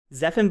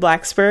Zephin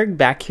Blacksburg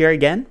back here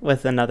again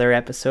with another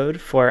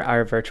episode for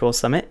our virtual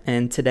summit,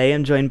 and today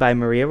I'm joined by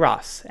Maria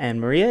Ross. And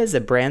Maria is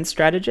a brand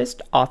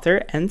strategist,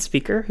 author, and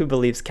speaker who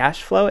believes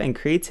cash flow and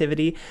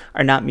creativity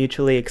are not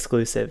mutually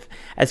exclusive.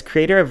 As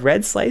creator of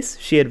Red Slice,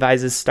 she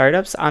advises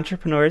startups,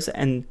 entrepreneurs,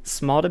 and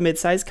small to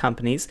mid-sized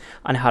companies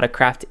on how to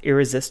craft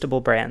irresistible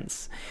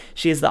brands.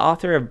 She is the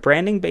author of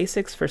Branding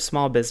Basics for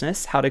Small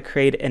Business: How to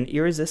Create an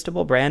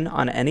Irresistible Brand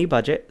on Any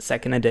Budget,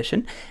 second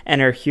edition,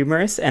 and her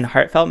humorous and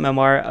heartfelt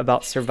memoir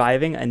about surviving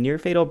a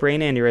near-fatal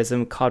brain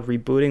aneurysm called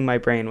Rebooting My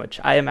Brain, which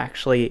I am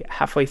actually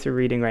halfway through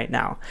reading right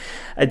now.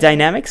 A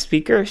dynamic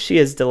speaker, she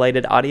has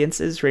delighted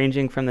audiences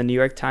ranging from the New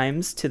York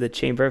Times to the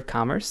Chamber of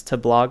Commerce to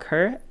blog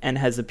her, and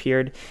has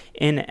appeared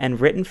in and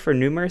written for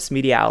numerous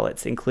media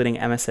outlets, including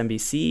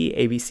MSNBC,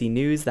 ABC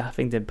News, The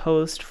Huffington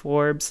Post,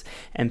 Forbes,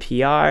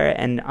 NPR,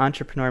 and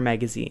Entrepreneur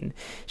Magazine.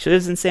 She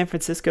lives in San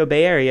Francisco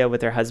Bay Area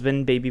with her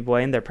husband, baby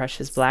boy, and their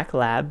precious black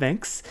lab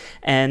mix,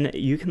 and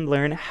you can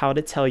learn how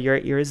to tell your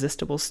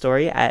irresistible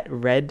story at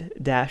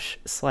red-slice.com,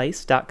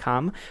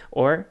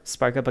 or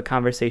spark up a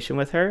conversation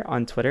with her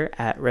on Twitter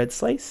at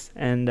redslice.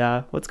 And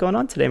what's going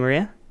on today,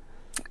 Maria?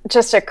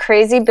 Just a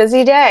crazy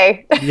busy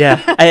day.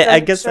 Yeah, I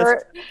guess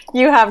sure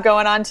you have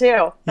going on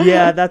too.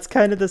 Yeah, that's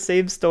kind of the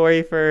same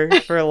story for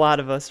a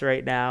lot of us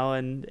right now,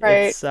 and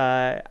right. It's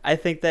I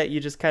think that you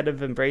just kind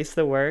of embrace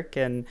the work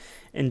and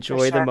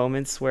enjoy the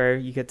moments where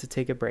you get to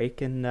take a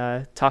break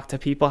and talk to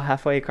people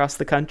halfway across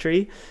the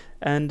country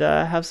and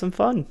have some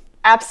fun.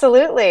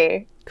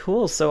 Absolutely.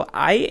 Cool. So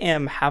I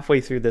am halfway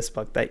through this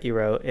book that you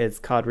wrote. It's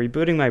called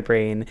Rebooting My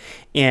Brain.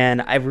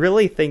 And I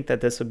really think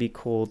that this would be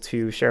cool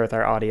to share with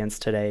our audience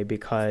today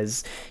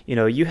because,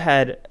 you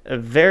had a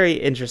very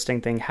interesting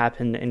thing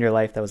happen in your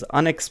life that was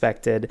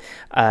unexpected,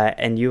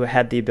 and you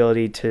had the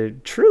ability to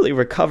truly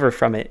recover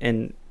from it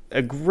in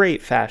a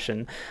great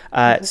fashion.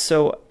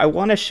 So I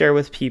want to share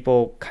with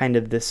people kind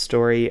of this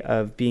story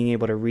of being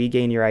able to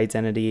regain your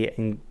identity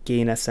and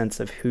gain a sense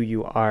of who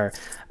you are.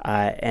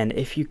 And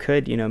if you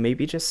could,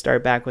 maybe just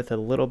start back with a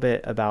little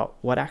bit about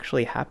what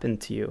actually happened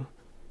to you.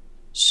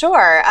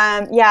 Sure.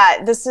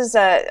 This is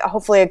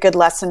hopefully a good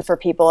lesson for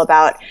people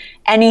about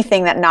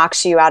anything that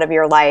knocks you out of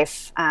your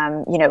life.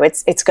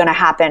 It's going to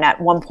happen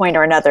at one point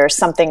or another.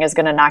 Something is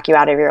going to knock you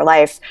out of your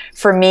life.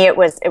 For me, it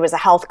was a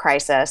health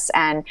crisis.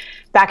 And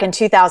back in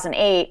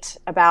 2008,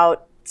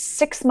 about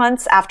 6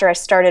 months after I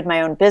started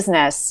my own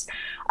business,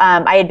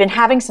 I had been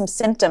having some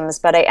symptoms,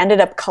 but I ended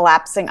up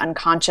collapsing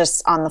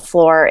unconscious on the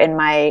floor in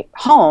my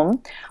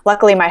home.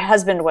 Luckily, my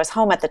husband was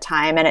home at the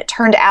time, and it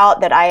turned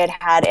out that I had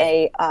had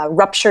a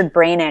ruptured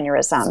brain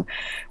aneurysm,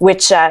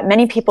 which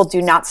many people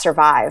do not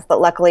survive. But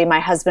luckily,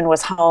 my husband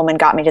was home and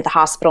got me to the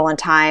hospital in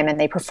time, and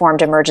they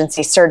performed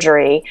emergency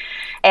surgery.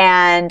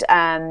 And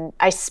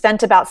I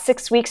spent about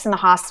 6 weeks in the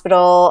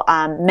hospital,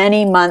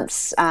 many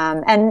months,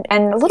 and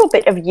a little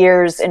bit of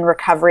years in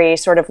recovery,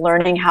 sort of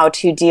learning how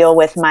to deal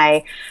with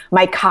my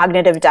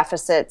cognitive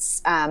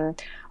deficits, a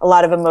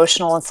lot of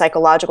emotional and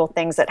psychological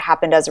things that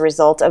happened as a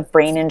result of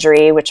brain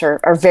injury, which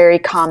are very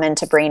common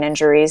to brain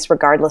injuries,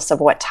 regardless of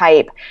what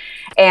type.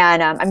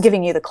 And I'm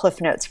giving you the Cliff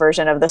Notes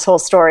version of this whole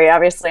story,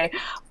 obviously,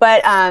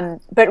 but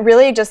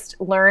really just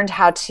learned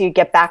how to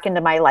get back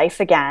into my life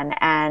again.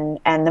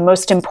 And the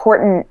most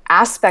important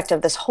aspect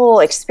of this whole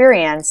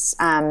experience,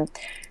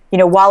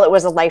 while it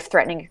was a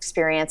life-threatening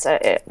experience,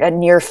 a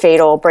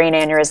near-fatal brain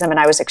aneurysm, and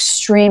I was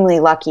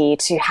extremely lucky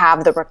to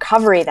have the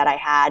recovery that I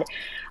had,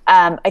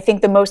 I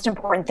think the most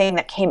important thing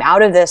that came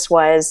out of this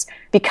was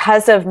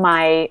because of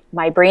my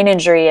brain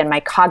injury and my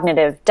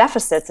cognitive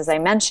deficits, as I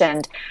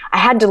mentioned, I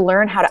had to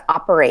learn how to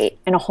operate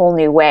in a whole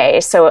new way.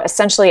 So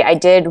essentially, I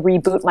did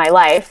reboot my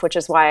life, which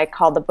is why I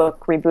called the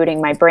book Rebooting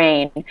My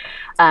Brain,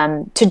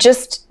 to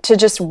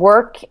just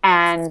work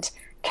and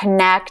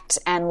connect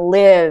and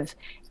live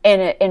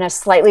in a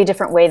slightly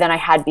different way than I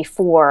had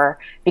before,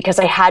 because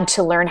I had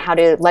to learn how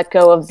to let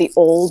go of the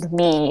old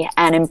me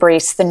and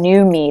embrace the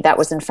new me that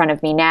was in front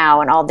of me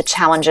now and all the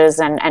challenges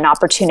and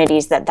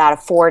opportunities that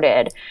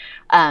afforded.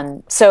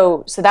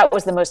 So that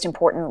was the most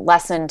important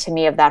lesson to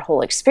me of that whole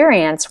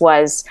experience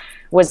was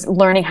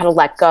learning how to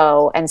let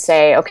go and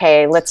say,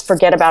 okay, let's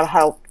forget about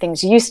how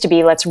things used to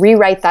be. Let's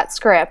rewrite that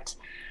script.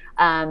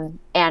 And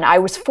I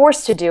was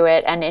forced to do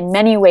it, and in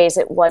many ways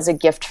it was a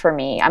gift for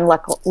me. I'm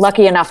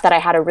lucky enough that I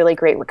had a really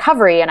great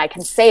recovery, and I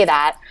can say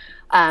that.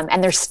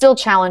 And there's still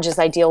challenges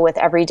I deal with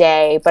every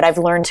day, but I've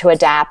learned to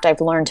adapt,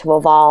 I've learned to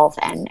evolve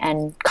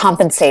and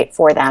compensate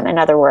for them, in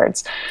other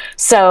words.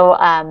 So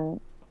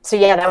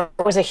that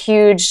was a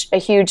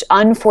huge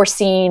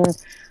unforeseen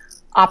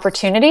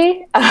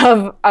opportunity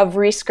of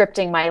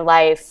re-scripting my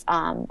life.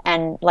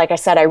 And like I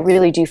said, I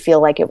really do feel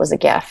like it was a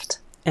gift.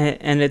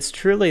 And it's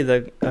truly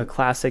the a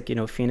classic,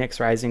 phoenix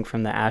rising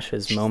from the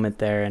ashes moment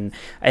there. And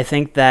I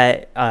think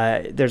that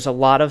there's a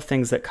lot of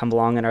things that come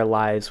along in our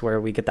lives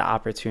where we get the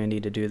opportunity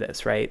to do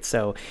this, right?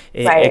 So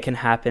it Right. can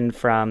happen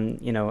from,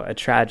 a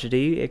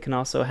tragedy. It can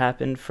also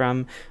happen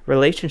from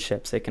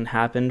relationships. It can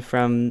happen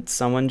from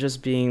someone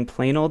just being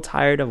plain old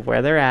tired of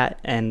where they're at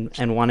and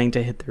wanting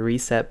to hit the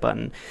reset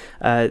button.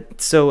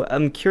 So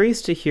I'm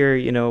curious to hear,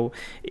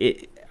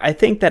 I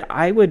think that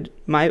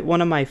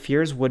one of my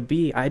fears would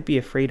be I'd be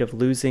afraid of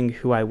losing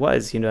who I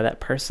was, that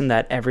person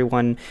that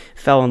everyone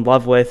fell in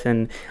love with.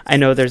 And I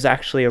know there's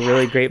actually a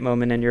really great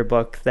moment in your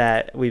book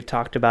that we've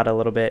talked about a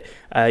little bit.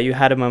 You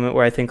had a moment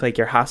where I think like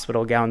your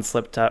hospital gown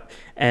slipped up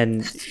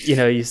and,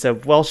 you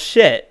said, well,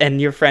 shit. And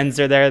your friends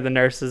are there, the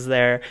nurse is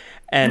there.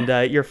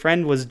 And your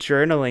friend was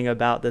journaling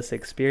about this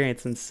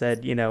experience and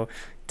said,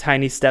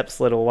 tiny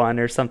steps little one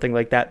or something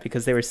like that,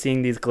 because they were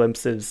seeing these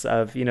glimpses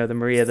of the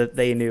Maria that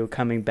they knew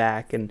coming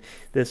back, and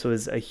this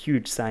was a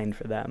huge sign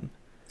for them.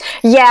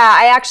 Yeah,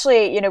 I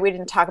actually, we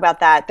didn't talk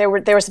about that. There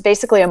was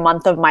basically a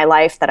month of my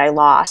life that I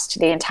lost.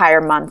 The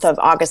entire month of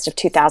August of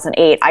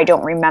 2008, I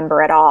don't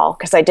remember at all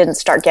because I didn't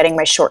start getting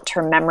my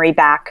short-term memory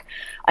back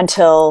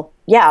until,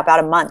 yeah, about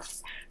a month.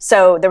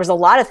 So there was a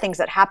lot of things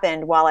that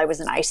happened while I was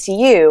in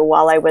ICU,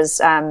 while I was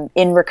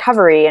in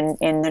recovery and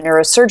in the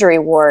neurosurgery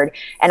ward.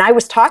 And I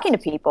was talking to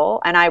people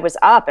and I was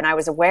up and I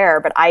was aware,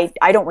 but I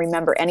don't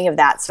remember any of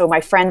that. So my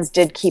friends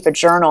did keep a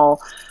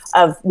journal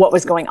of what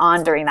was going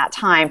on during that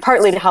time,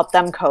 partly to help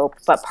them cope,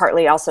 but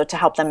partly also to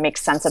help them make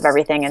sense of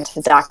everything and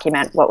to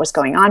document what was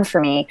going on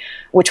for me,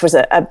 which was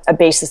a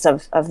basis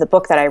of the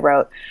book that I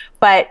wrote.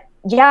 But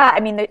yeah, I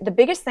mean, the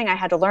biggest thing I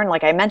had to learn,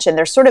 like I mentioned,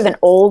 there's sort of an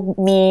old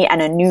me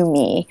and a new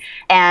me.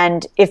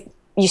 And if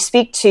you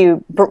speak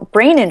to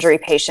brain injury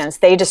patients,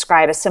 they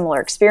describe a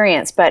similar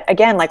experience. But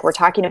again, like we're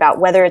talking about,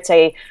 whether it's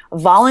a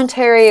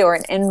voluntary or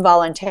an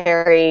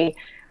involuntary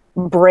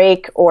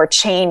break or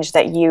change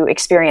that you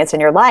experience in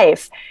your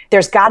life,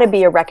 there's got to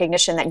be a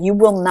recognition that you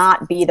will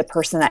not be the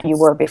person that you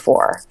were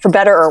before, for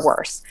better or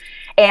worse.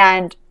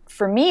 And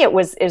for me,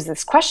 is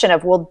this question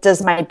of, well,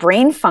 does my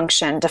brain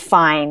function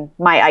define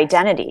my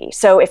identity?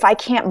 So if I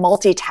can't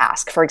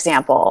multitask, for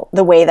example,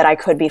 the way that I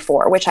could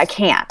before, which I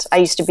can't. I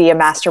used to be a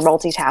master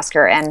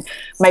multitasker, and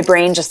my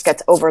brain just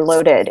gets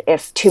overloaded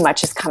if too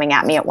much is coming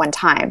at me at one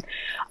time.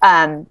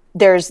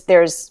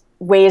 There's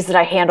ways that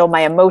I handle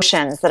my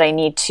emotions that I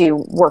need to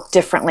work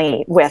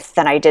differently with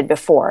than I did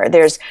before.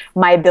 There's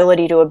my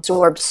ability to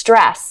absorb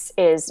stress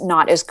is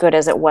not as good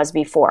as it was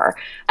before.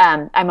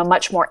 I'm a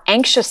much more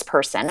anxious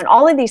person. And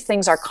all of these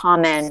things are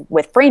common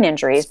with brain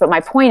injuries. But my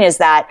point is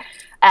that,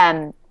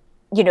 a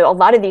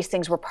lot of these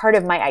things were part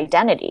of my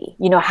identity,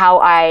 how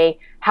I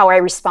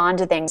respond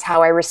to things,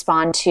 how I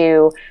respond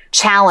to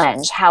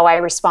challenge, how I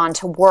respond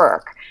to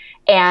work.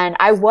 And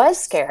I was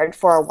scared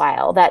for a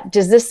while that,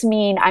 does this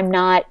mean I'm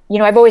not,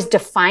 I've always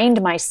defined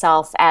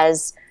myself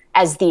as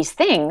these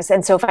things.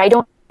 And so if I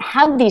don't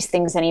have these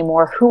things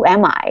anymore, who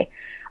am I?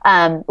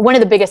 One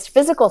of the biggest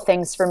physical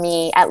things for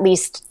me, at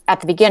least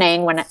at the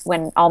beginning,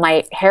 when all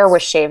my hair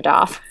was shaved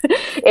off,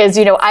 is,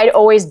 I'd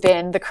always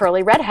been the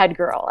curly redhead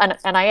girl,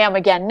 and I am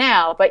again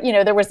now. But,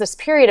 there was this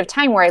period of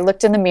time where I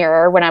looked in the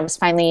mirror when I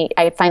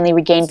finally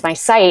regained my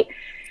sight.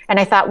 And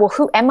I thought, well,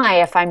 who am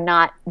I if I'm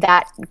not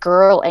that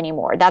girl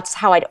anymore? That's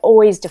how I'd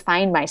always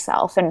defined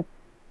myself. And,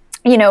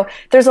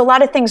 there's a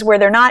lot of things where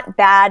they're not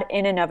bad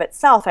in and of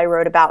itself, I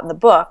wrote about in the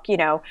book,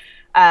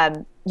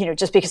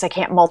 just because I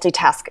can't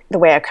multitask the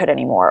way I could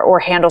anymore, or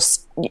handle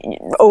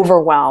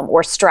overwhelm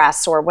or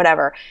stress or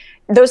whatever.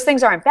 Those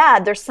things aren't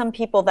bad. There's some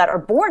people that are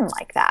born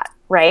like that,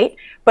 right?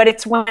 But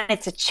it's when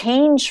it's a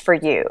change for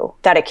you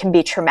that it can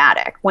be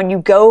traumatic. When you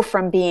go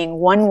from being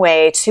one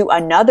way to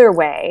another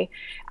way,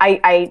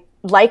 I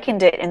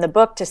likened it in the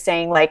book to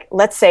saying, like,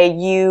 let's say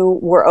you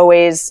were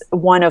always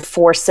one of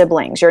 4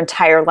 siblings your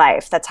entire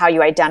life. That's how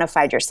you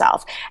identified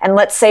yourself. And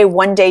let's say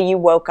one day you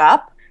woke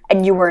up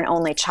and you were an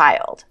only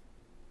child.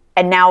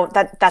 And now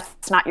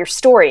that's not your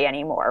story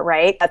anymore,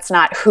 right? That's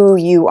not who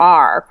you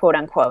are, quote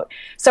unquote.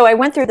 So I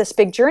went through this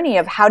big journey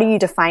of how do you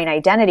define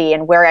identity,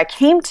 and where I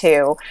came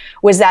to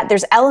was that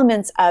there's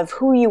elements of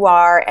who you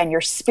are and your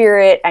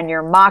spirit and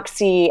your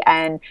moxie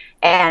and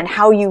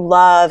how you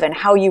love and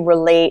how you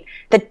relate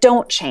that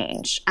don't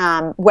change,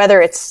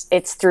 whether it's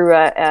through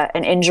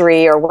an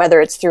injury or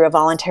whether it's through a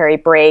voluntary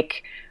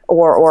break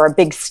or a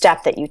big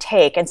step that you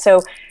take. And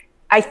so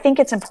I think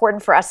it's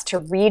important for us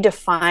to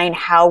redefine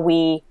how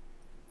we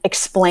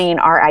explain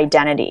our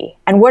identity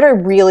and what are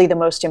really the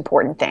most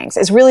important things.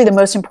 Is really the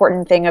most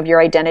important thing of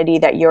your identity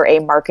that you're a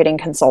marketing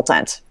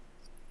consultant?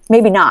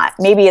 Maybe not.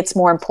 Maybe it's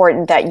more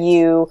important that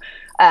you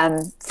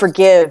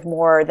forgive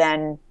more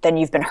than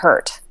you've been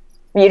hurt.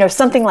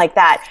 Something like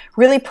that.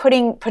 Really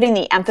putting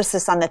the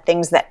emphasis on the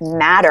things that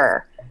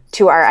matter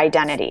to our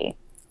identity.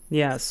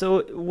 Yeah.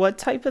 So what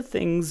type of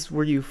things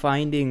were you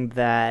finding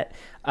that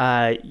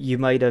you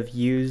might have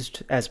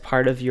used as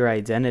part of your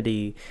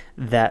identity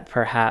that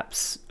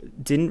perhaps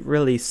didn't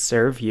really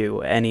serve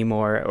you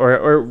anymore,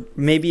 or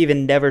maybe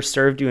even never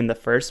served you in the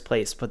first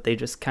place, but they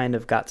just kind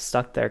of got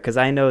stuck there. Because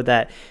I know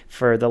that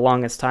for the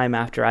longest time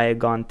after I had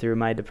gone through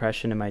my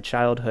depression in my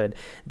childhood,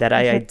 that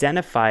I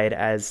identified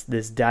as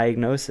this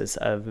diagnosis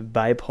of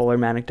bipolar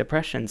manic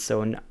depression. So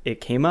when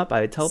it came up,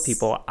 I would tell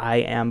people I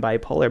am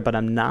bipolar, but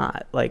I'm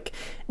not. Like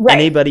Right.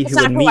 anybody That's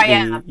who not would who I meet me,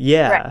 am. Right.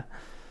 yeah.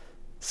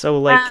 So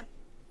Um, like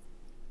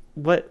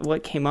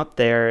what came up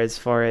there as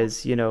far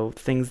as,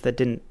 things that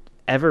didn't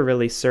ever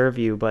really serve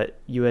you but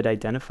you had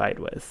identified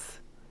with?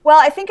 well,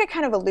 I think I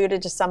kind of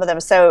alluded to some of them.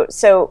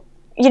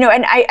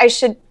 And I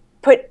should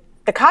put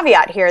the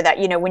caveat here that,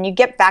 when you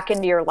get back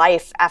into your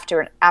life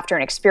after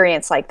an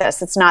experience like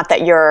this, it's not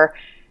that you're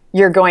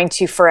going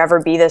to forever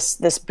be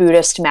this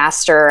Buddhist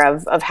master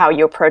of how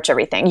you approach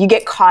everything. You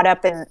get caught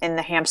up in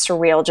the hamster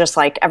wheel just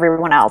like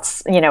everyone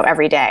else,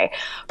 every day.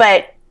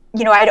 But,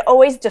 I'd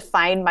always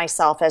defined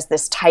myself as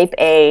this type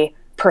A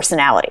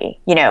personality,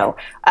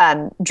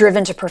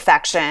 driven to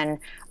perfection,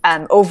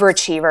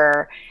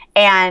 overachiever.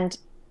 And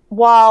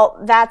while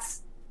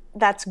that's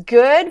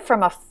good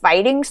from a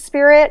fighting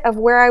spirit of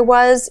where I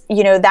was,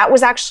 that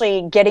was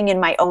actually getting in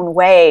my own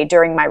way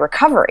during my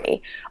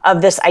recovery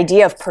of this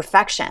idea of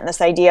perfection, this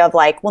idea of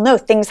like, well, no,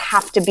 things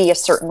have to be a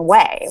certain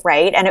way,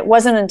 right? And it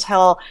wasn't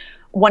until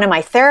one of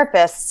my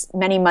therapists,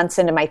 many months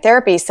into my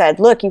therapy, said,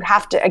 look, you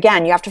have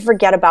to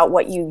forget about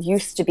what you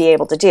used to be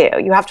able to do.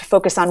 You have to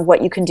focus on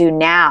what you can do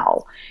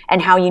now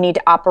and how you need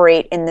to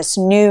operate in this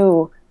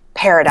new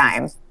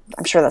paradigm.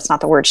 I'm sure that's not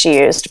the word she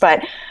used,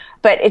 but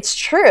it's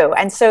true.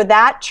 And so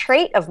that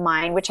trait of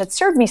mine, which had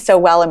served me so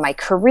well in my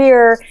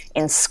career,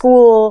 in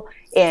school,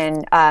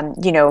 in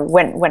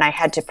when I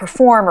had to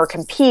perform or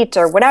compete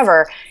or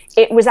whatever,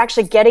 it was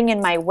actually getting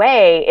in my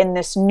way in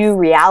this new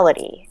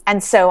reality.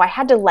 And so I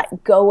had to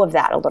let go of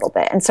that a little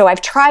bit. And so I've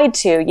tried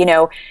to,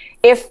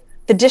 if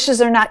the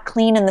dishes are not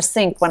clean in the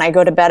sink when I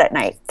go to bed at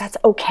night, that's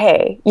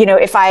okay.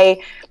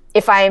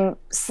 If I'm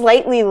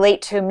slightly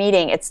late to a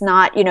meeting, it's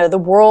not,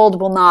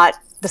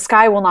 the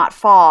sky will not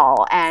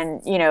fall, and,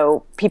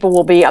 people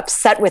will be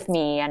upset with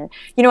me. And,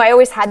 I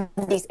always had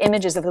these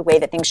images of the way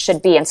that things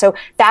should be. And so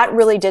that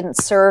really didn't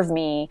serve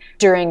me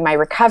during my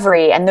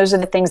recovery. And those are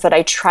the things that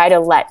I try to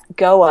let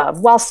go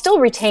of while still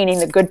retaining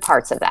the good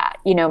parts of that.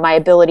 My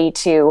ability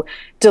to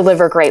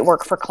deliver great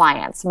work for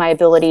clients, my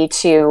ability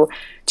to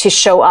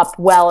show up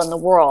well in the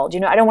world.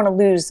 I don't want to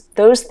lose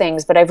those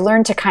things, but I've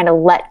learned to kind of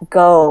let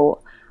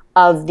go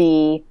of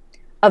the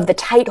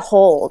tight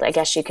hold, I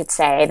guess you could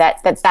say,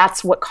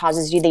 that's what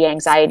causes you the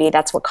anxiety,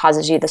 that's what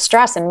causes you the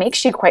stress, and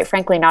makes you, quite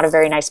frankly, not a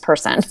very nice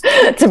person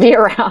to be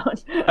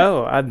around.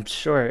 Oh, I'm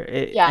sure.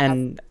 Yeah.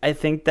 And I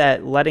think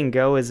that letting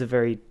go is a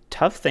very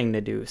tough thing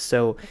to do.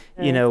 So,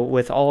 Mm-hmm.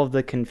 with all of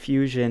the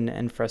confusion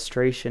and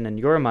frustration in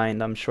your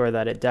mind, I'm sure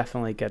that it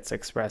definitely gets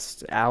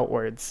expressed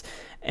outwards.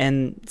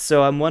 And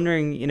so I'm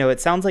wondering, it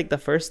sounds like the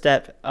first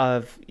step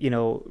of,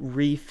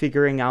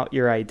 refiguring out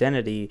your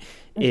identity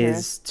Mm-hmm.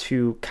 is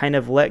to kind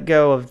of let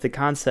go of the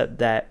concept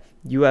that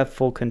you have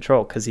full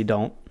control, because you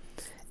don't.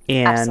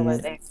 And,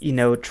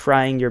 Absolutely.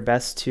 trying your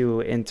best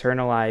to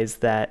internalize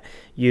that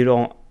you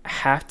don't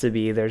have to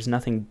be, there's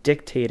nothing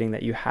dictating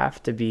that you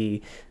have to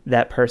be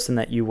that person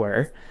that you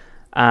were.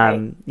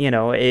 Right.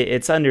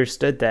 It's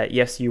understood that,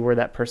 yes, you were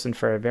that person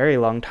for a very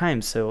long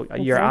time. So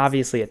you're Mm-hmm.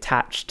 obviously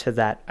attached to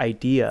that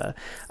idea.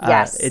 It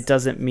Yes.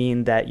 doesn't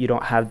mean that you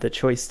don't have the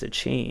choice to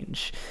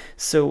change.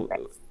 So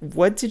Right.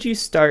 what did you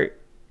start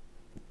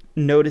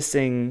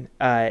noticing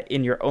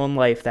in your own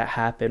life that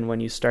happened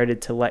when you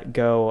started to let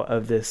go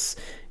of this,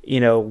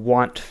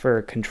 want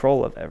for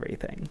control of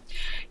everything?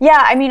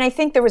 Yeah, I mean, I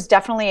think there was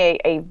definitely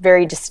a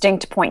very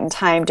distinct point in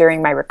time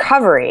during my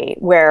recovery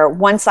where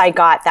once I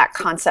got that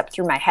concept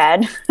through my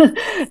head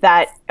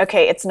that,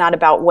 okay, it's not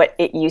about what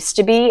it used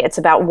to be, it's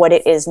about what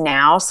it is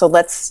now. So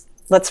let's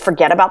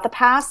forget about the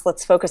past.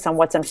 Let's focus on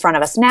what's in front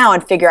of us now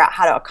and figure out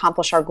how to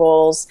accomplish our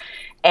goals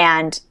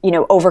and,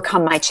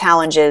 overcome my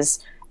challenges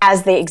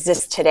as they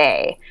exist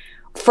today.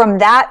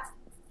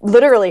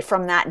 Literally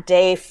from that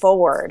day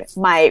forward,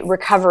 my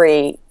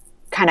recovery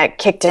kind of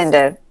kicked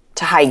into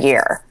high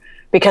gear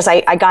because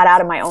I got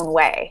out of my own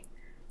way.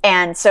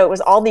 And so it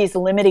was all these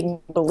limiting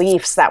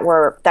beliefs that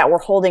were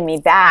holding me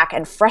back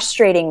and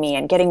frustrating me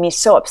and getting me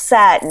so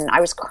upset. And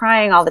I was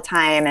crying all the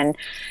time. And,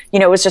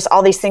 it was just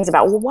all these things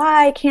about, well,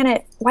 why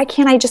can't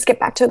I just get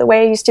back to the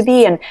way I used to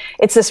be? And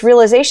it's this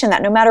realization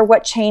that no matter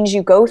what change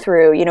you go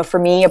through, for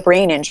me, a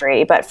brain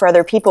injury, but for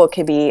other people, it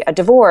could be a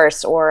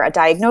divorce or a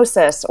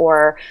diagnosis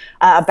or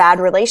a bad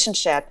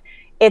relationship.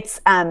 It's,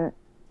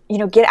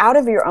 get out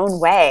of your own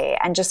way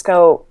and just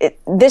go,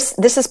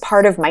 this is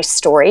part of my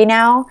story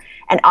now.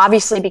 And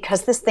obviously,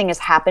 because this thing has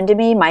happened to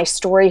me, my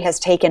story has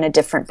taken a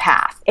different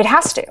path. It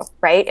has to,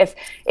 right?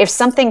 If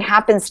something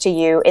happens to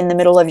you in the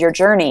middle of your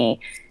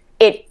journey,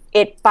 it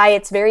by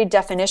its very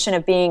definition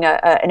of being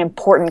an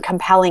important,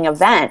 compelling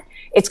event,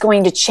 it's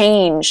going to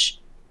change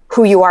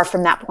who you are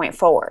from that point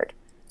forward.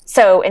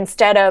 So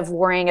instead of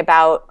worrying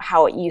about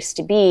how it used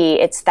to be,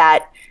 it's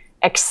that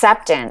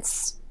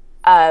acceptance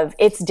of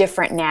it's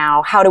different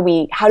now. How do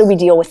we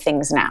deal with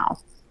things now?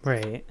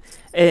 Right.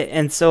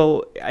 And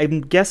so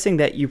I'm guessing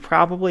that you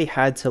probably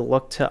had to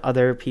look to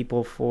other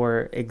people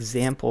for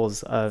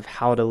examples of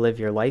how to live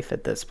your life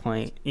at this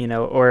point,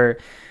 or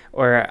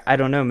I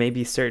don't know,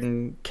 maybe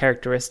certain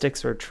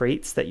characteristics or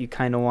traits that you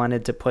kind of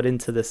wanted to put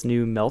into this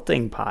new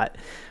melting pot.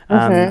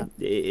 Mm-hmm.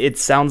 It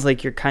sounds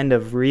like you're kind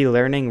of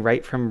relearning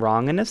right from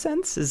wrong in a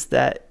sense. Is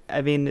that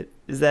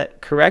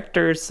correct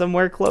or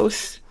somewhere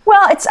close?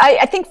 Well,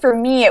 I think for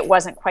me it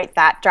wasn't quite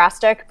that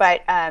drastic,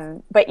 but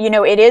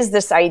it is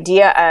this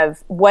idea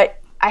of what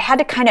I had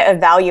to kind of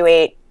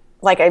evaluate,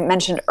 like I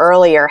mentioned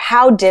earlier,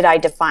 how did I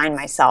define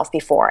myself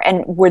before?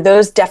 And were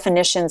those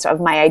definitions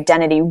of my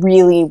identity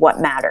really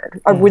what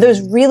mattered? Or were those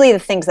Mm, really the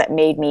things that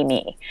made me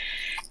me?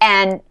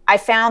 And I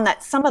found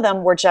that some of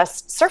them were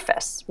just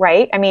surface,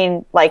 right? I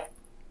mean, like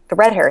the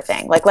red hair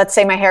thing. Like, let's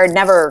say my hair had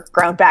never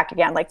grown back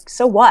again. Like,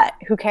 so what?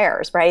 Who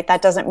cares, right?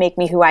 That doesn't make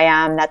me who I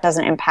am. That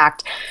doesn't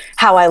impact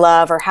how I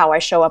love or how I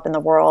show up in the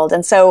world.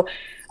 And so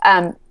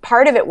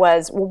part of it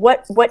was,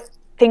 well, what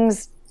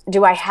things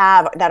do I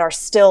have that are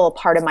still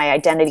part of my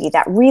identity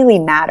that really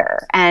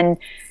matter? And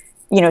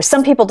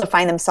some people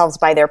define themselves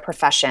by their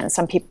profession.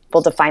 Some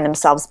people define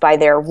themselves by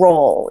their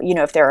role,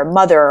 if they're a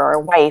mother or a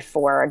wife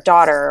or a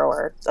daughter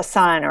or a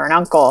son or an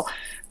uncle.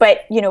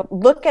 But,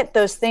 look at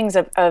those things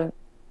of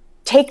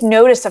take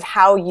notice of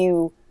how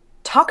you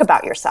talk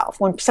about yourself.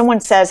 When someone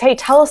says, hey,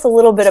 tell us a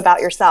little bit about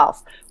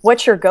yourself,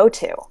 what's your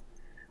go-to?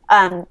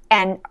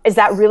 And is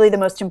that really the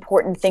most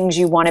important things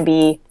you want to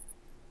be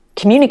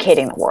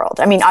communicating the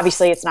world? I mean,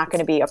 obviously it's not going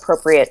to be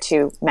appropriate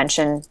to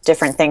mention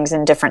different things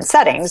in different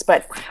settings,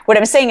 but what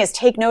I'm saying is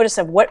take notice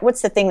of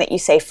what's the thing that you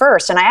say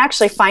first. And I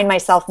actually find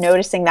myself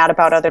noticing that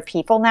about other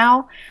people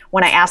now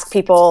when I ask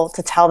people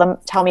to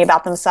tell me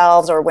about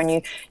themselves, or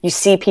when you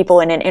see people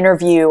in an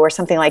interview or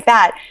something like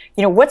that,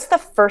 what's the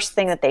first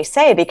thing that they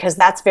say? Because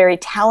that's very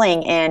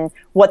telling in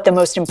what the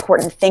most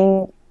important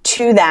thing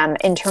to them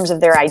in terms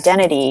of their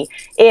identity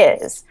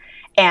is.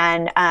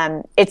 And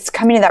it's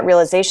coming to that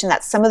realization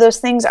that some of those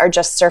things are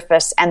just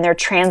surface and they're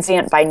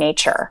transient by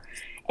nature.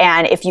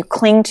 And if you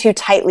cling too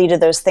tightly to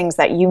those things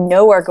that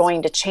are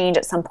going to change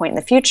at some point in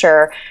the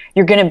future,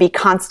 you're going to be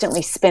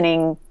constantly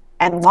spinning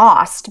and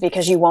lost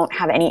because you won't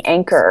have any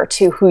anchor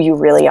to who you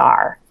really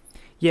are.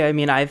 Yeah, I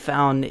mean, I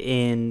found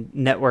in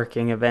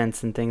networking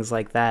events and things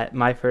like that,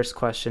 my first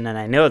question, and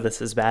I know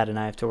this is bad and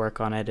I have to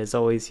work on it, is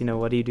always,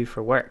 what do you do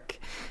for work?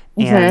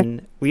 Mm-hmm.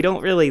 And we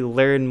don't really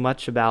learn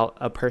much about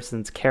a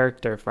person's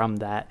character from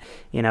that.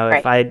 If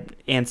Right. I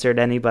answered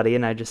anybody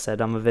and I just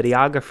said I'm a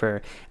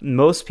videographer,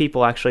 most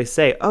people actually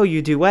say, oh,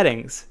 you do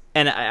weddings.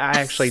 And I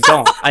actually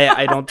don't.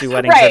 I don't do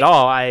weddings at Right.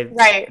 all. I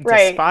Right.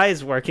 Right.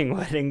 despise working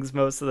weddings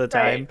most of the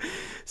Right. time.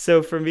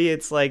 So for me,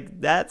 it's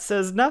like, that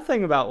says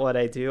nothing about what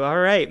I do. All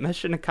right,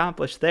 mission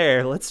accomplished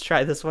there. Let's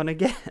try this one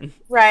again.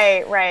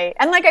 Right, right.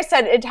 And like I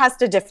said, it has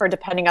to differ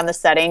depending on the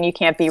setting. You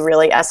can't be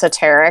really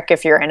esoteric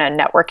if you're in a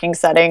networking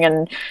setting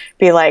and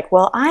be like,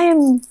 well,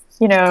 I'm,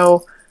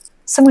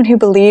 someone who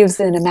believes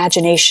in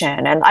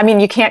imagination. And I mean,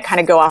 you can't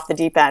kind of go off the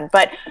deep end,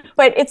 but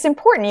it's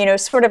important,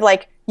 sort of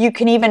like you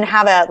can even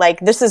have a like,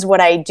 this is what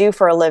I do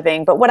for a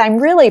living, but what I'm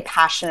really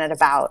passionate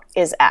about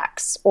is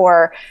X,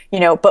 or,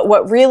 but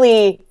what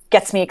really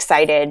gets me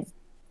excited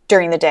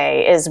during the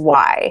day is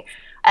Y.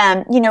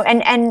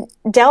 And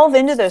delve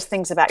into those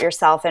things about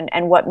yourself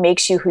and what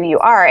makes you who you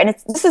are. And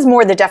this is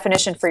more the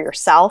definition for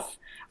yourself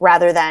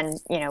rather than,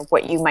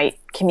 what you might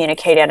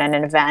communicate at an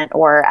event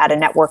or at a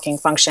networking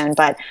function.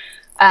 But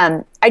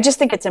I just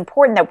think it's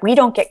important that we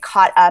don't get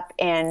caught up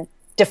in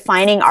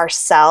defining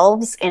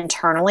ourselves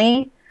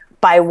internally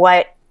by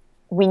what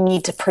we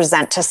need to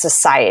present to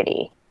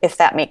society, if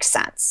that makes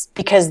sense,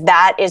 because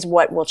that is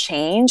what will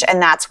change.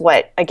 And that's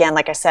what, again,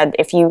 like I said,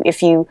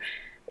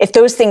 if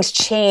those things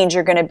change,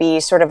 you're going to be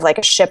sort of like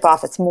a ship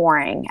off its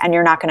mooring, and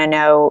you're not going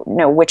to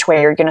know which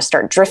way you're going to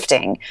start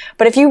drifting.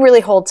 But if you really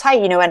hold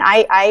tight, and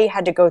I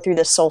had to go through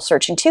this soul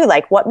searching too,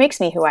 like what makes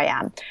me who I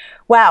am?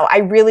 Wow, I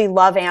really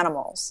love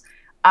animals.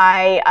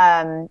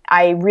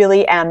 I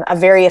really am a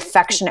very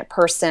affectionate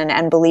person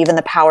and believe in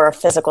the power of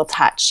physical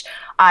touch.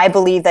 I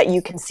believe that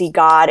you can see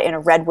God in a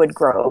redwood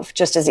grove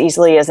just as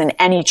easily as in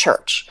any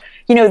church.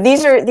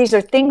 These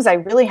are things I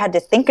really had to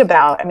think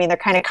about. I mean, they're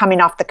kind of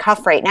coming off the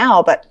cuff right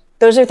now, but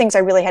those are things I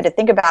really had to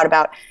think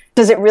about,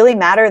 does it really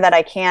matter that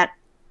I can't,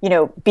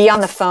 be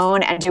on the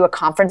phone and do a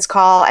conference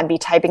call and be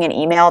typing an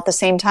email at the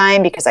same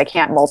time because I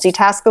can't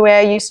multitask the way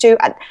I used to?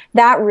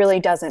 That really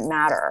doesn't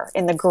matter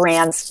in the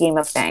grand scheme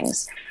of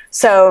things.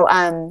 So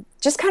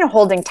just kind of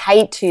holding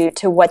tight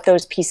to what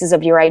those pieces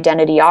of your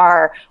identity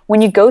are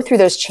when you go through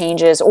those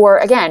changes, or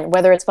again,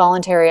 whether it's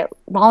voluntary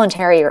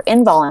or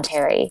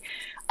involuntary,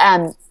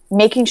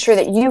 making sure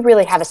that you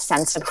really have a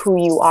sense of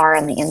who you are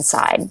on the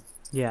inside.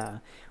 Yeah.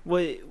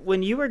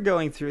 When you were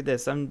going through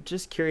this, I'm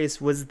just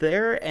curious, was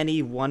there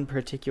any one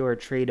particular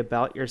trait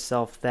about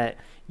yourself that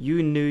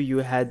you knew you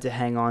had to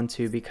hang on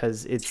to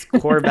because its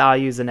core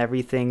values and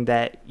everything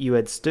that you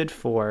had stood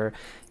for,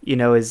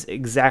 is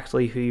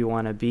exactly who you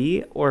want to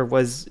be? Or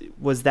was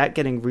that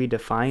getting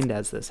redefined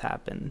as this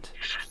happened?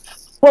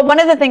 Well,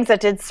 one of the things that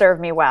did serve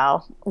me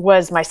well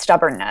was my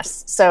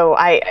stubbornness. So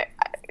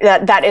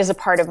that is a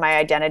part of my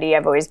identity.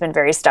 I've always been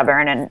very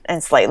stubborn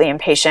and slightly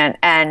impatient.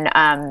 And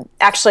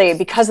actually,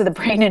 because of the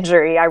brain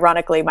injury,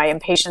 ironically, my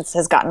impatience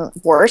has gotten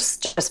worse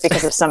just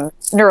because of some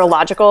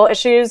neurological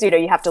issues.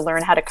 You have to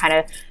learn how to kind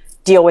of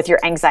deal with your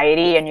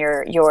anxiety and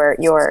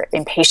your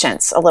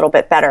impatience a little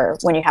bit better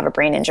when you have a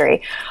brain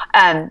injury.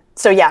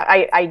 So yeah,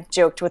 I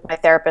joked with my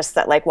therapist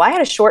that like, well, I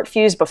had a short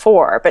fuse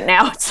before, but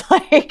now it's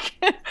like,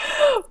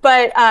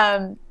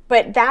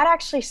 but that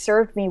actually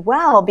served me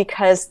well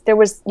because there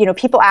was,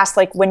 people asked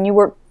like when you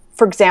were,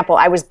 for example,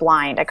 I was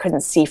blind. I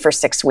couldn't see for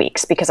 6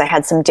 weeks because I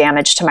had some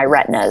damage to my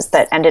retinas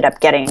that I ended up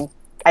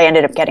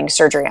getting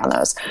surgery on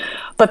those.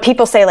 But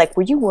people say like,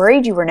 were you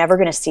worried you were never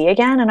going to see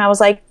again? And I was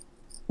like,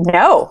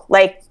 no,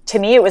 like to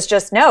me, it was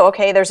just no.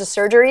 Okay, there's a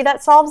surgery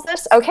that solves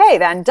this. Okay,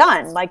 then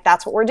done. Like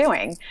that's what we're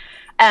doing.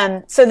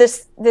 And so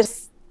this,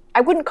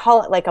 I wouldn't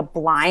call it like a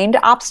blind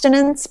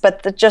obstinance,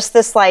 but just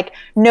this like,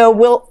 no,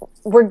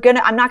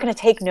 I'm not going to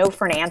take no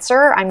for an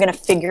answer. I'm going to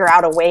figure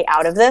out a way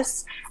out of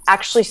this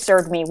actually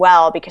served me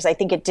well because I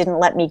think it didn't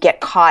let me get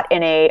caught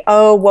in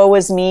oh, woe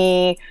is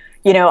me.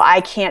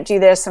 I can't do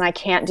this and I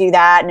can't do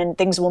that. And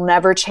things will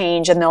never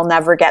change and they'll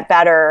never get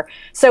better.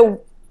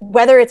 So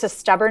whether it's a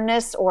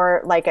stubbornness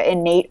or like an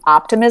innate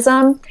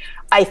optimism,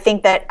 I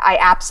think that I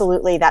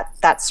absolutely,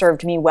 that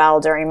served me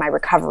well during my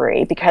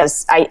recovery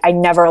because I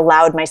never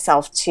allowed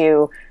myself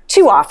to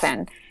too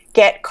often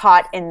get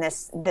caught in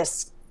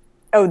this,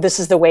 oh, this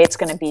is the way it's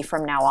going to be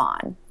from now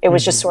on. It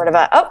was just sort of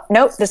oh,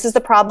 nope, this is the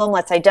problem.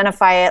 Let's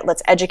identify it.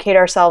 Let's educate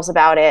ourselves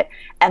about it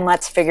and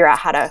let's figure out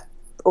how to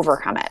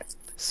overcome it.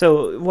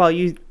 So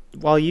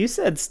while you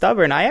said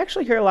stubborn, I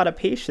actually hear a lot of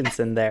patience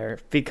in there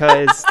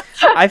because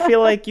I feel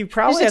like you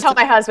probably have to tell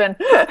my husband.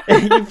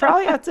 You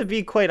probably have to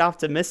be quite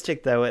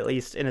optimistic, though, at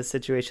least in a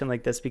situation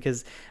like this,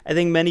 because I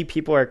think many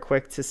people are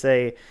quick to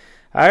say,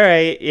 all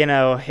right,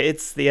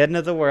 it's the end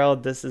of the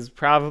world. This is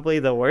probably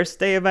the worst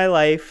day of my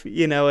life,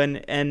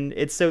 and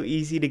it's so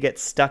easy to get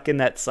stuck in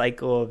that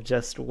cycle of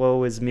just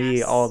woe is me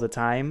Yes. all the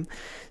time.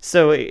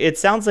 So it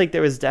sounds like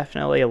there was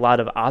definitely a lot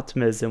of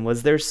optimism.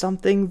 Was there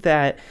something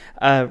that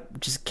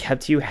just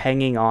kept you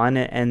hanging on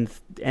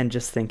and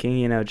just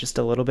thinking, just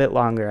a little bit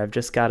longer? I've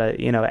just got to,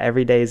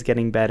 every day is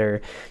getting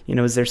better.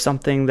 Is there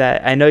something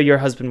that I know your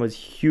husband was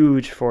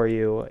huge for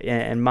you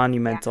and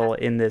monumental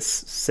in this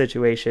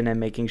situation and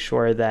making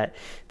sure that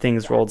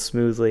things rolled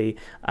smoothly?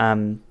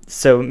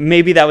 So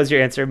maybe that was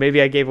your answer.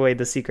 Maybe I gave away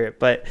the secret,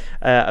 but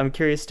I'm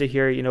curious to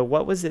hear,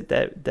 what was it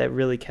that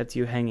really kept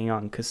you hanging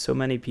on? Because so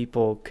many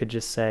people could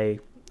just say,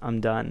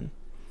 I'm done.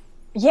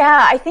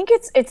 Yeah, I think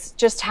it's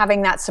just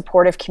having that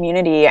supportive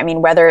community. I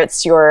mean, whether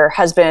it's your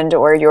husband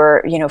or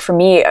for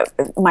me,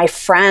 my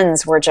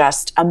friends were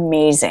just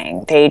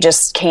amazing. They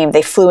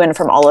flew in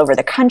from all over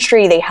the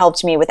country. They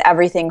helped me with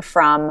everything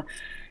from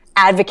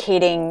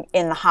advocating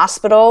in the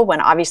hospital when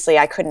obviously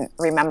I couldn't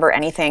remember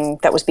anything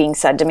that was being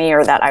said to me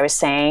or that I was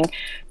saying,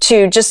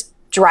 to just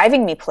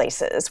driving me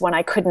places when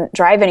I couldn't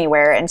drive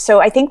anywhere. And so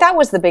I think that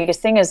was the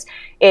biggest thing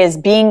is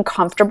being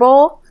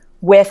comfortable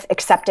with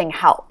accepting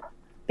help.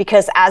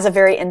 Because as a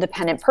very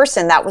independent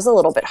person, that was a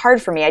little bit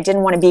hard for me. I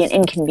didn't want to be an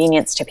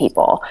inconvenience to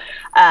people.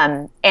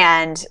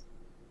 And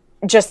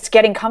just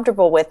getting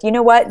comfortable with,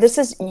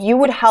 what, you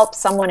would help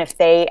someone if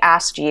they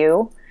asked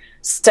you.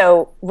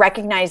 So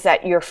recognize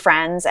that your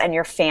friends and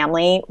your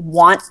family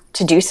want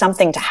to do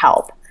something to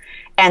help.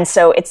 And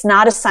so it's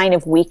not a sign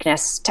of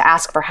weakness to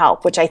ask for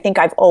help, which I think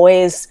I've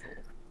always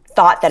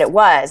thought that it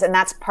was. And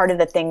that's part of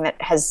the thing that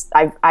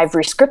I've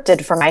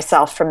rescripted for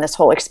myself from this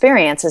whole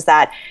experience, is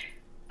that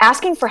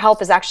asking for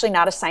help is actually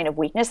not a sign of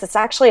weakness. It's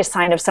actually a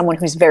sign of someone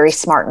who's very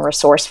smart and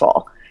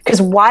resourceful.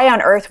 Because why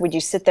on earth would you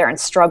sit there and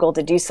struggle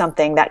to do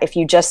something that if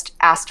you just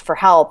asked for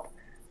help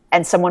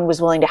and someone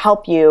was willing to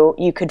help you,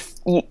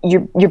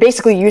 you're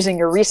basically using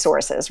your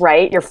resources,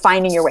 right? You're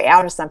finding your way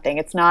out of something.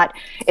 It's not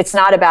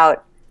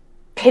about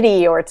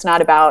pity, or it's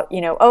not about,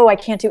 oh, I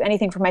can't do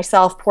anything for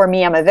myself, poor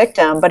me, I'm a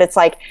victim. But it's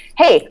like,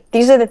 hey,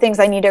 these are the things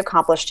I need to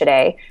accomplish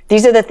today.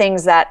 These are the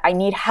things that I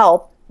need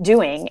help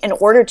doing in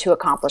order to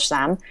accomplish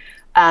them.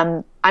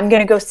 I'm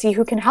going to go see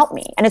who can help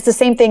me. And it's the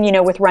same thing,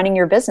 with running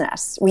your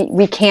business.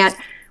 We can't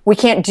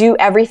do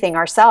everything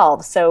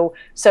ourselves. So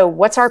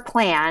what's our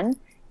plan?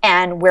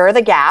 And where are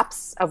the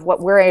gaps of what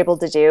we're able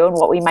to do and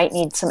what we might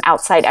need some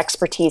outside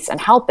expertise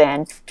and help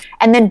in?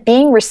 And then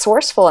being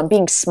resourceful and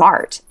being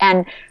smart.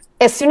 And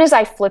as soon as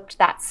I flipped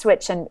that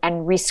switch and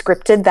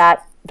rescripted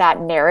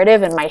that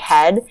narrative in my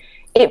head,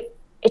 it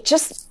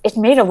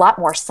made a lot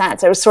more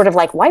sense. It was sort of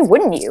like, why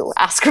wouldn't you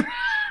ask for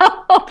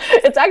help?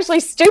 It's actually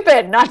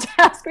stupid not to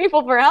ask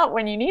people for help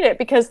when you need it,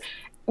 because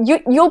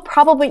you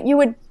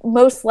would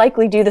most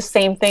likely do the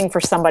same thing for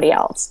somebody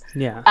else,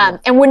 Yeah.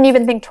 and wouldn't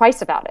even think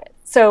twice about it.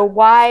 So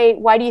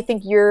why do you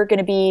think you're going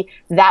to be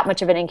that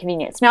much of an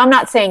inconvenience? Now, I'm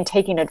not saying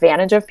taking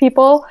advantage of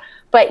people,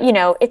 but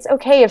it's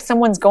okay if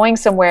someone's going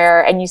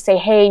somewhere and you say,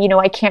 hey,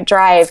 I can't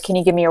drive. Can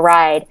you give me a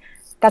ride?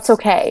 That's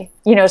okay.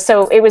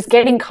 So it was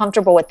getting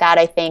comfortable with that,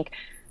 I think,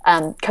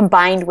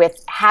 combined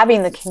with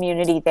having the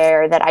community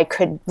there that I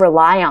could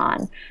rely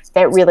on,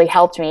 that really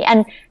helped me.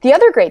 And the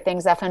other great thing,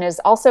 Zephan, is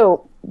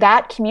also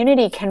that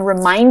community can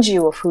remind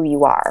you of who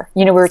you are.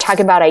 We were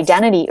talking about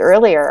identity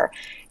earlier,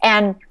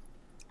 and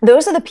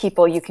those are the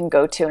people you can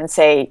go to and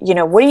say,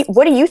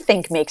 what do you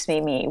think makes me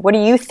me? What do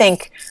you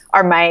think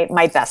are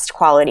my best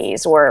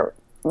qualities or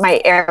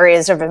my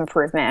areas of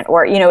improvement?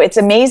 Or, it's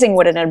amazing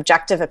what an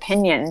objective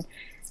opinion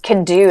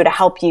can do to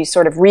help you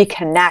sort of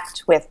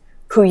reconnect with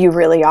who you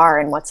really are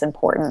and what's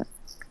important.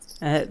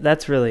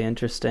 That's really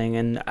interesting.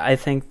 And I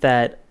think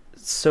that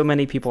so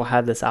many people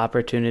have this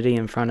opportunity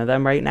in front of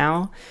them right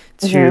now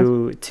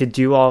to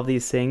do all of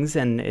these things,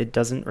 and it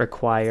doesn't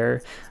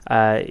require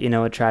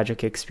a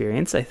tragic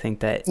experience. I think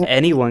that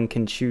anyone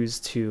can choose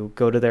to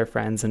go to their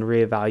friends and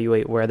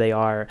reevaluate where they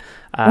are,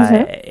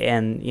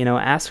 and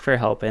ask for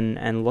help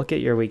and look at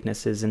your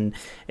weaknesses and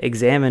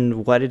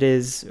examine what it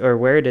is or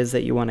where it is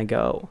that you want to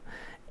go.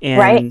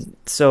 And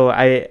so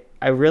I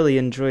really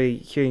enjoy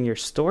hearing your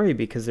story,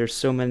 because there's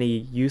so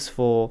many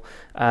useful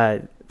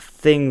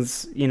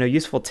things,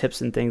 useful tips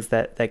and things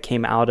that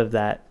came out of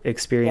that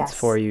experience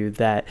for you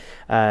that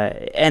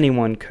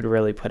anyone could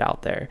really put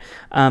out there.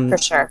 For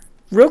sure.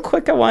 Real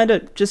quick, I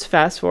wanted to just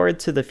fast forward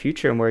to the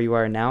future and where you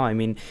are now. I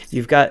mean,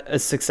 you've got a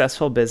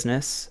successful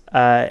business,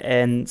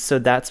 and so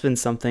that's been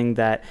something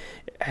that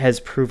has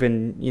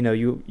proven,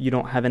 you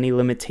don't have any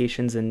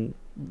limitations in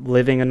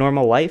living a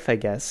normal life, I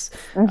guess.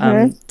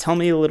 Tell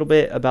me a little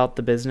bit about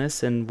the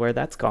business and where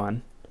that's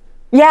gone.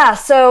 Yeah,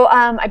 so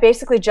I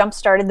basically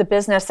jump-started the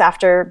business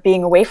after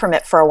being away from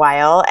it for a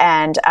while,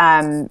 and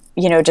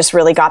just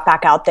really got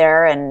back out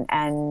there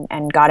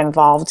and got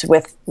involved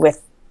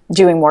with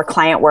doing more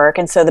client work.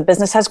 And so the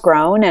business has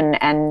grown,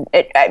 and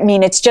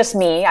it's just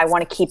me. I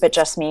want to keep it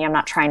just me. I'm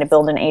not trying to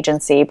build an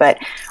agency, but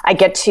I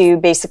get to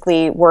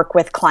basically work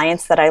with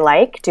clients that I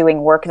like,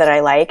 doing work that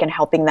I like, and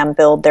helping them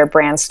build their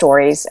brand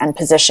stories and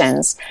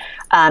positions.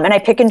 And I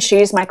pick and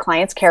choose my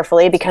clients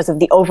carefully because of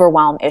the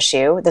overwhelm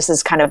issue. This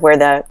is kind of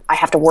where I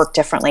have to work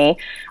differently.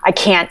 I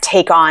can't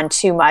take on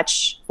too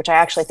much, which I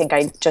actually think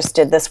I just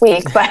did this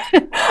week, but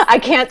I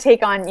can't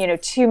take on,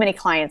 too many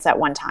clients at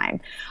one time.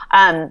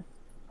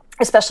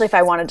 Especially if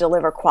I want to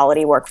deliver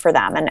quality work for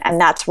them. And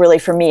that's really,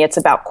 for me, it's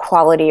about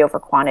quality over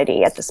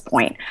quantity at this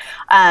point.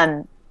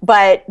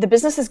 But the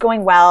business is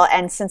going well.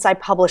 And since I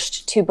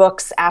published 2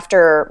 books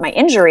after my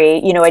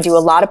injury, I do a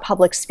lot of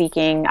public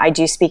speaking. I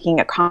do speaking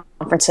at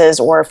conferences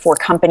or for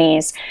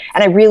companies.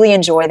 And I really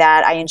enjoy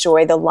that. I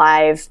enjoy the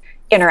live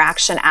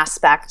interaction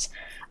aspect.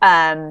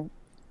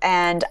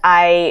 And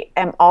I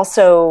am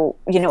also,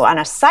 on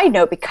a side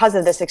note, because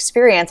of this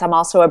experience, I'm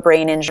also a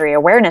brain injury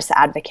awareness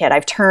advocate.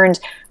 I've turned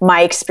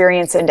my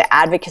experience into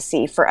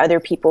advocacy for other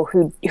people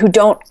who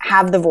don't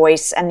have the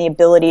voice and the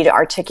ability to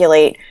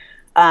articulate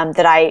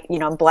that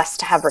I'm blessed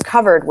to have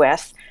recovered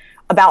with,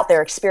 about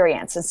their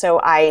experience. And so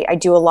I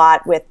do a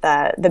lot with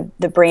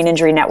the Brain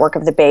Injury Network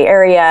of the Bay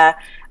Area,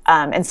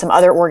 and some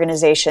other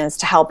organizations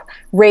to help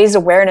raise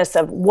awareness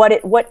of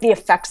what the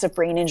effects of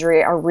brain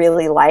injury are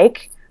really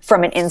like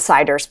from an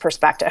insider's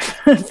perspective.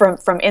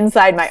 from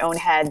inside my own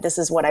head, this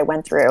is what I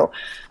went through,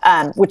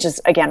 which is,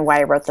 again,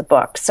 why I wrote the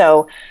book.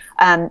 So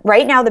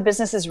right now, the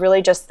business is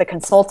really just the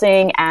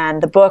consulting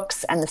and the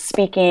books and the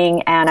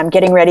speaking, and I'm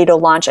getting ready to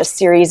launch a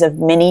series of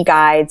mini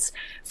guides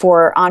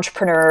for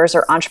entrepreneurs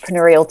or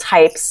entrepreneurial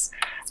types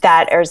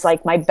that is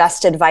like my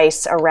best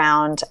advice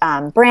around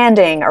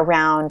branding,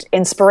 around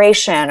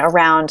inspiration,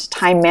 around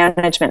time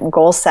management and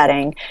goal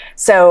setting.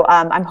 So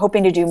I'm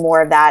hoping to do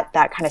more of that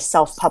kind of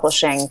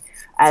self-publishing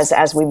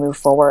as we move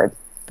forward.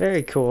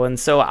 Very cool. And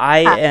so I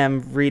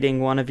am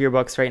reading one of your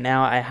books right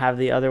now. I have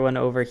the other one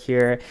over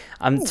here.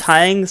 I'm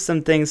tying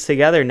some things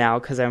together now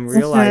because I'm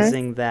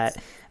realizing that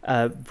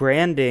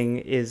branding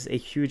is a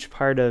huge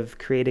part of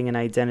creating an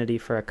identity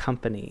for a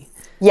company.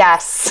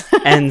 Yes.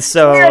 And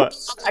so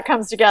that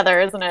comes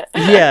together, isn't it?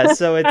 Yeah.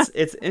 So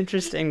it's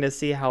interesting to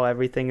see how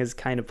everything is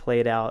kind of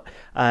played out.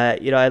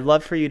 I'd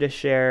love for you to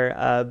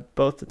share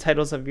both the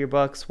titles of your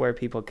books, where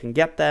people can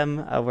get them,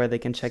 where they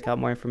can check out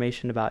more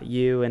information about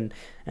you and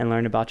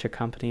learn about your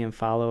company and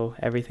follow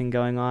everything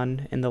going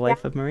on in the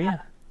life of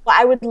Maria. Well,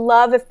 I would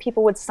love if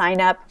people would sign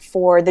up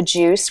for The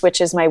Juice,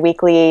 which is my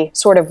weekly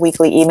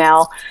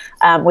email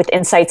with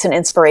insights and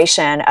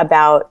inspiration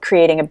about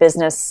creating a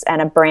business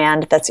and a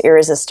brand that's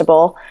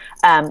irresistible.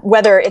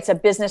 Whether it's a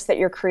business that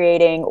you're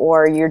creating,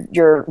 or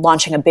you're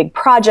launching a big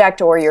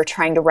project, or you're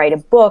trying to write a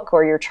book,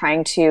 or you're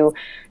trying to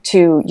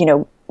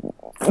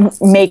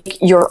make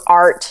your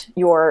art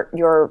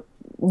your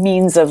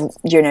means of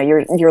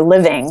your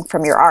living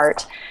from your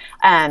art.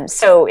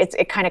 So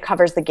it kind of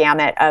covers the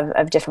gamut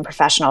of different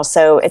professionals.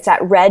 So it's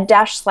at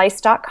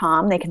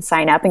red-slice.com. They can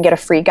sign up and get a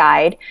free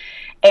guide.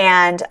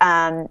 And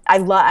I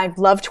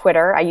love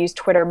Twitter. I use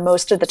Twitter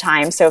most of the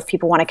time. So if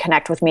people want to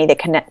connect with me, they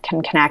can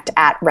connect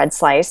at Red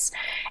Slice.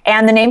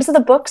 And the names of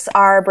the books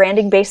are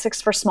Branding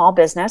Basics for Small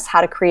Business,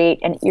 How to Create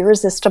an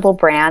Irresistible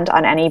Brand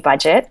on Any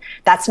Budget.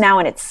 That's now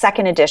in its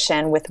second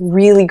edition with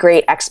really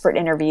great expert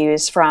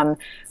interviews from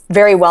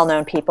very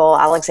well-known people: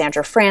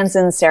 Alexandra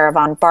Franzen, Sarah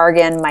Von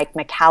Bargen, Mike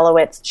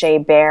Michalowicz, Jay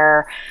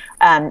Baer,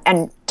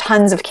 and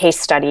tons of case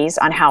studies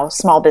on how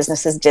small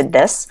businesses did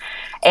this.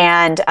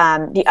 And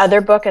the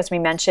other book, as we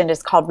mentioned,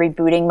 is called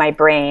Rebooting My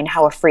Brain,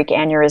 How a Freak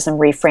Aneurysm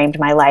Reframed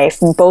My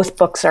Life. And both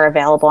books are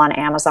available on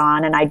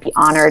Amazon, and I'd be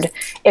honored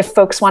if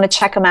folks want to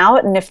check them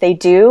out. And if they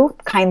do,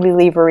 kindly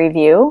leave a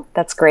review.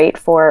 That's great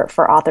for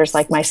authors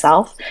like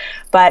myself.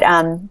 But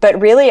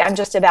really, I'm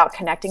just about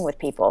connecting with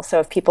people. So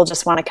if people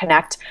just want to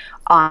connect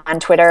on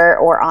Twitter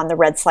or on the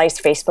Red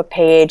Slice Facebook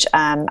page,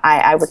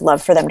 I would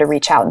love for them to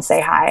reach out and say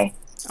hi.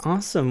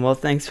 Awesome. Well,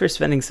 thanks for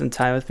spending some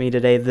time with me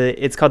today.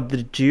 It's called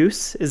The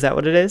Juice. Is that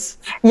what it is?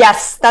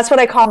 Yes, that's what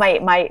I call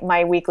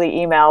my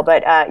weekly email.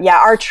 But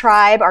our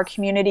tribe, our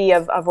community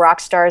of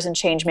rock stars and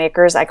change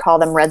makers, I call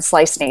them Red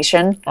Slice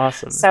Nation.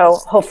 Awesome. So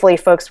hopefully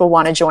folks will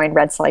want to join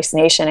Red Slice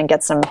Nation and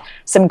get some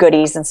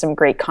goodies and some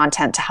great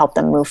content to help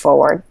them move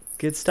forward.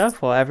 Good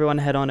stuff. Well, everyone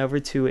head on over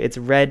to it's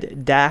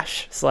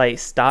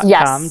red-slice.com.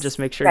 Yes, just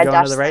make sure you're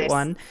going to the right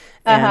one.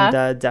 Uh-huh.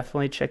 And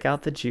definitely check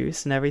out the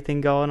juice and everything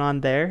going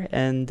on there.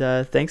 And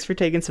thanks for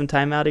taking some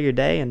time out of your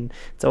day. And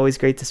it's always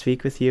great to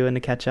speak with you and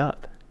to catch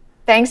up.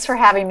 Thanks for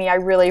having me. I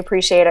really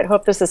appreciate it.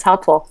 Hope this is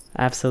helpful.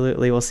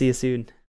 Absolutely. We'll see you soon.